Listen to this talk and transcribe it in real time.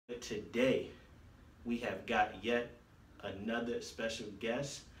Today, we have got yet another special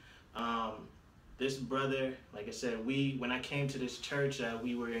guest. Um, this brother, like I said, when I came to this church,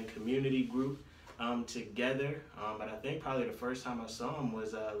 we were in community group together. But I think probably the first time I saw him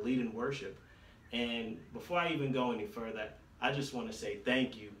was leading worship. And before I even go any further, I just want to say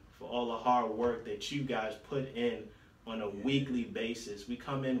thank you for all the hard work that you guys put in on a weekly basis. We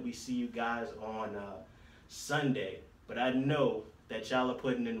come in, we see you guys on Sunday, but I know that y'all are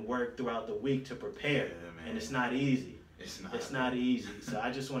putting in work throughout the week to prepare, and it's not easy. It's not easy. So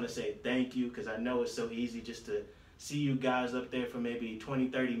I just want to say thank you, because I know it's so easy just to see you guys up there for maybe 20,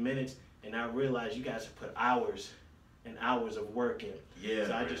 30 minutes, and I realize you guys have put hours and hours of work in. Yeah.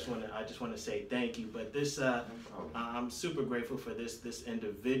 So I just want to say thank you. But this, I'm super grateful for this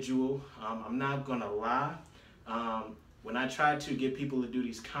individual. I'm not gonna lie. When I try to get people to do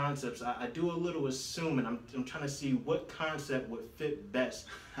these concepts, I do a little assuming. I'm trying to see what concept would fit best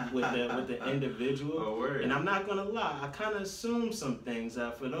with the individual. Oh, word. And I'm not gonna lie, I kind of assume some things.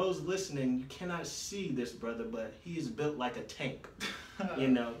 For those listening, you cannot see this brother, but he is built like a tank, you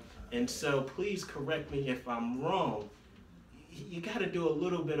know. And so please correct me if I'm wrong. You got to do a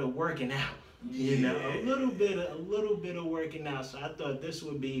little bit of working out, you know, a little bit of working out. So I thought this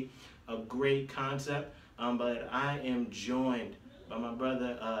would be a great concept. But I am joined by my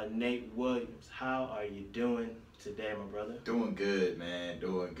brother Nate Williams. How are you doing today, my brother? Doing good, man.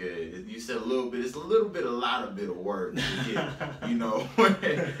 Doing good. You said a little bit. It's a little bit, a lot of bit of work to get, you know, where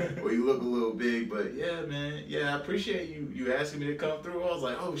you look a little big. But yeah, man. Yeah, I appreciate you asking me to come through. I was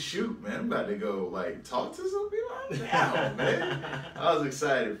like, oh shoot, man, I'm about to go like talk to some people. Wow, man. I was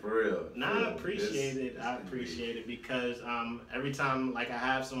excited for real. I appreciate it. I appreciate it because every time like I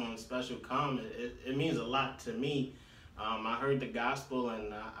have someone special come, it means a lot to me. I heard the gospel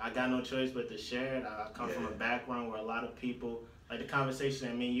and I got no choice but to share it. I come from a background where a lot of people, like the conversation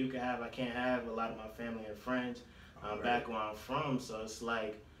that me and you can have, I can't have a lot of my family and friends back where I'm from. So it's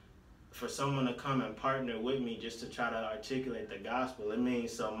like for someone to come and partner with me just to try to articulate the gospel, it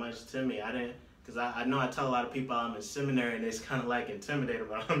means so much to me. Because I know I tell a lot of people I'm in seminary and it's kind of like intimidated,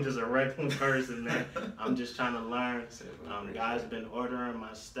 but I'm just a regular person, man. I'm just trying to learn. God's been ordering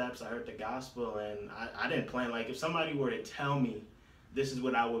my steps. I heard the gospel and I didn't plan. Like if somebody were to tell me this is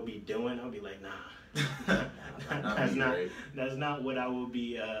what I would be doing, I'd be like, nah. That's not what I would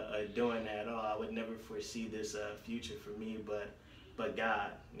be doing at all. I would never foresee this future for me, but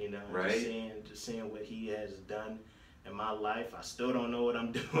God, you know, just seeing what He has done in my life. I still don't know what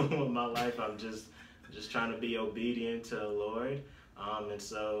I'm doing with my life. I'm just trying to be obedient to the Lord. And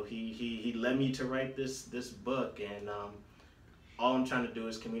so he led me to write this book, and all I'm trying to do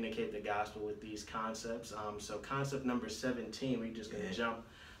is communicate the gospel with these concepts. So concept number 17, we're just gonna jump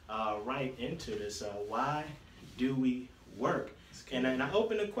right into this. Why do we work? And I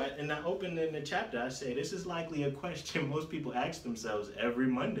open in the chapter. I say this is likely a question most people ask themselves every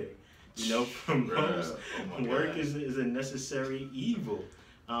Monday. You know, for most, work is a necessary evil.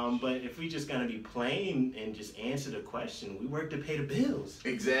 But if we just gonna be plain and just answer the question, we work to pay the bills.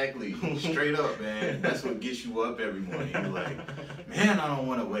 Exactly. Straight up, man. That's what gets you up every morning. You're like, man, I don't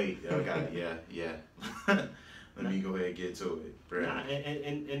want to wait. Yeah. Let me go ahead and get to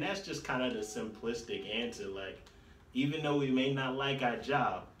it. And that's just kind of the simplistic answer. Like, even though we may not like our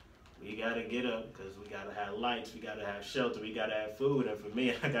job, we gotta get up because we gotta have lights, we gotta have shelter, we gotta have food. And for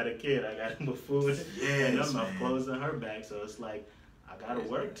me, I got a kid, I gotta put food and my clothes on her back. So it's like I gotta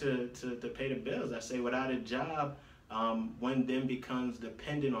work to pay the bills. I say without a job, one then becomes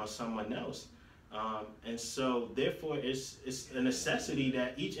dependent on someone else. And so therefore it's a necessity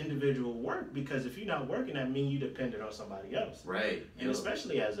that each individual work, because if you're not working, that means you're dependent on somebody else. Right. And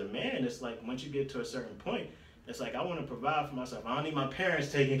especially as a man, it's like once you get to a certain point, it's like I want to provide for myself. I don't need my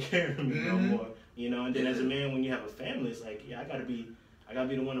parents taking care of me no more, you know. And then as a man, when you have a family, it's like, yeah, I gotta be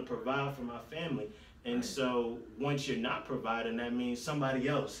the one to provide for my family. And so once you're not providing, that means somebody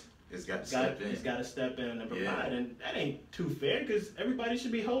else has got to step in and provide. And that ain't too fair, because everybody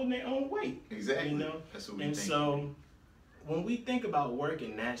should be holding their own weight. Exactly. You know. That's what we think. And so when we think about work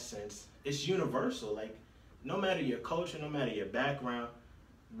in that sense, it's universal. Like no matter your culture, no matter your background,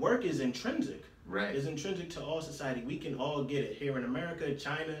 work is intrinsic. Right. It's intrinsic to all society. We can all get it here in America,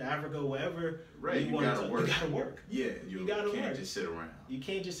 China, Africa, wherever. Right. You gotta work. Yeah. You can't just sit around. You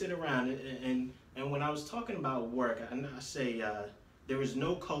can't just sit around. And when I was talking about work, I say there is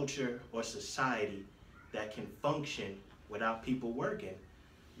no culture or society that can function without people working.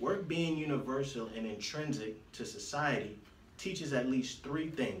 Work being universal and intrinsic to society teaches at least 3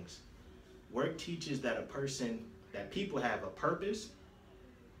 things. Work teaches that people have a purpose.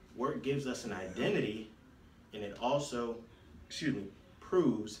 Work gives us an identity, and it also,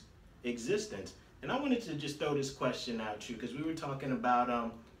 improves existence. And I wanted to just throw this question out to you because we were talking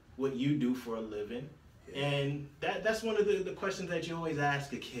about what you do for a living. Yeah. And that's one of the questions that you always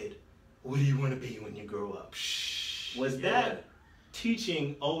ask a kid. What do you want to be when you grow up? Was that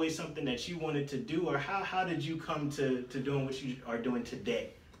teaching always something that you wanted to do, or how did you come to doing what you are doing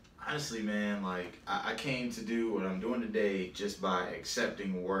today? Honestly, man, like I came to do what I'm doing today just by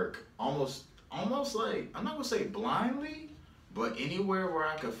accepting work, almost like, I'm not gonna say blindly, but anywhere where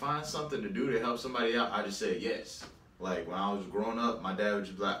I could find something to do to help somebody out, I just said yes. Like when I was growing up, my dad would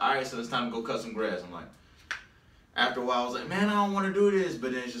just be like, all right, so it's time to go cut some grass. I'm like, after a while, I was like, man, I don't want to do this,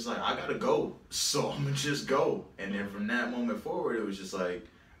 but then it's just like, I gotta go, so I'm gonna just go. And then from that moment forward, it was just like,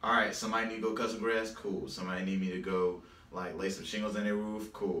 all right, somebody need to go cut some grass, cool. Somebody need me to go like lay some shingles on their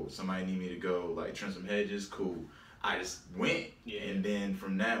roof, cool. Somebody need me to go like trim some hedges, cool. I just went. Yeah. And then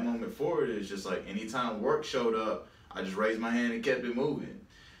from that moment forward, it's just like anytime work showed up, I just raised my hand and kept it moving.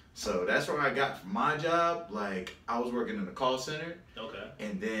 So that's where I got from my job. Like I was working in the call center. Okay.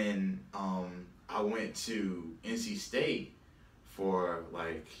 And then I went to NC State for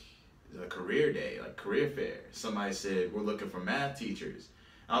like a career day, like career fair. Somebody said, we're looking for math teachers.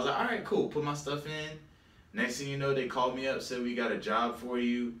 I was like, all right, cool. Put my stuff in. Next thing you know, they called me up, said we got a job for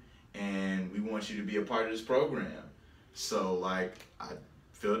you and we want you to be a part of this program. So like I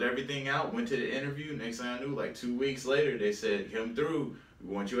filled everything out, went to the interview. Next thing I knew, like 2 weeks later, they said, come through.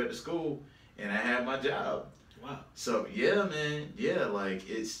 We want you at the school. And I had my job. Wow. So yeah, man. Yeah, like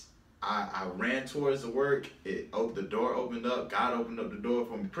I ran towards the work. The door opened up. God opened up the door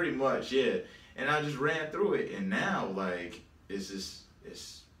for me pretty much, yeah. And I just ran through it. And now, like,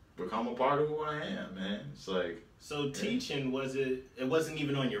 it's become a part of who I am, man. It's like... So teaching, it wasn't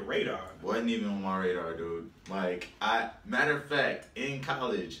even on your radar? Wasn't even on my radar, dude. Like, matter of fact, in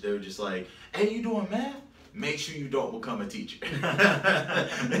college, they were just like, hey, you doing math? Make sure you don't become a teacher.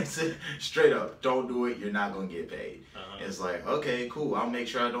 Straight up, don't do it. You're not going to get paid. It's like, okay, cool. I'll make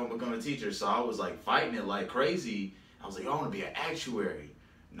sure I don't become a teacher. So I was like fighting it like crazy. I was like, I want to be an actuary.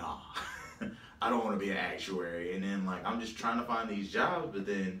 Nah, I don't want to be an actuary. And then like, I'm just trying to find these jobs. But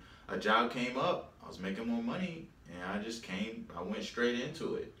then a job came up. I was making more money. And I went straight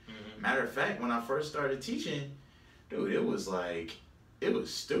into it. Mm-hmm. Matter of fact, when I first started teaching, dude, it was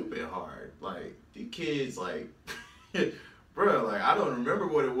stupid hard. Like, these kids, like, bro, like, I don't remember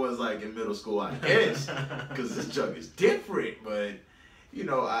what it was like in middle school, I guess, because this junk is different. But, you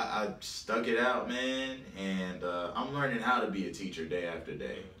know, I stuck it out, man, and I'm learning how to be a teacher day after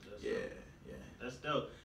day. Yeah. That's dope.